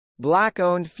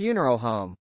Black-owned funeral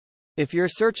home. If you're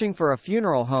searching for a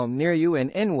funeral home near you in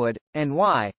Inwood,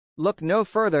 NY, look no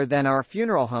further than our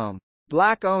funeral home,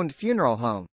 Black-owned funeral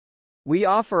home. We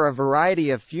offer a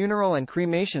variety of funeral and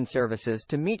cremation services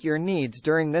to meet your needs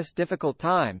during this difficult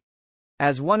time.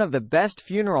 As one of the best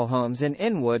funeral homes in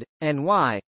Inwood,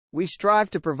 NY, we strive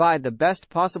to provide the best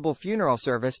possible funeral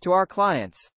service to our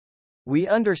clients. We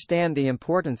understand the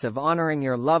importance of honoring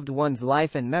your loved one's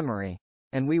life and memory,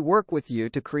 and we work with you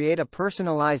to create a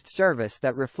personalized service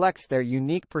that reflects their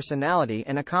unique personality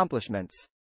and accomplishments.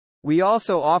 We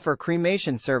also offer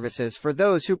cremation services for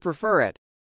those who prefer it.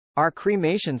 Our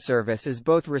cremation service is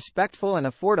both respectful and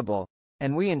affordable,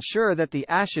 and we ensure that the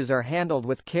ashes are handled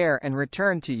with care and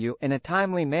returned to you in a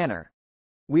timely manner.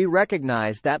 We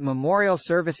recognize that memorial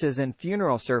services and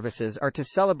funeral services are to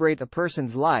celebrate a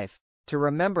person's life, to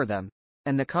remember them,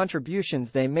 and the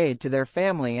contributions they made to their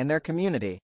family and their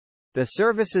community. The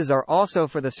services are also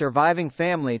for the surviving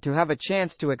family to have a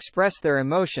chance to express their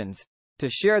emotions, to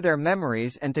share their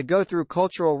memories, and to go through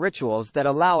cultural rituals that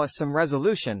allow us some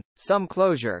resolution, some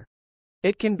closure.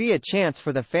 It can be a chance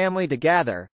for the family to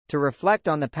gather, to reflect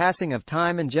on the passing of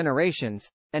time and generations,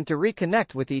 and to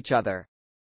reconnect with each other.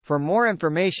 For more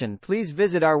information, please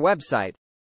visit our website,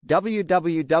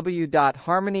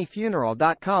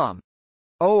 www.harmonyfuneral.com,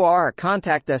 or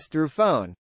contact us through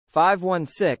phone,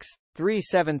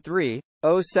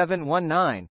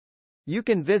 516-373-0719. You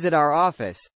can visit our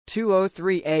office,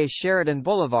 203A Sheridan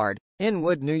Blvd,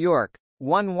 Inwood, New York,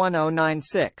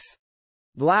 11096.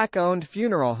 Black-owned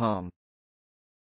funeral home.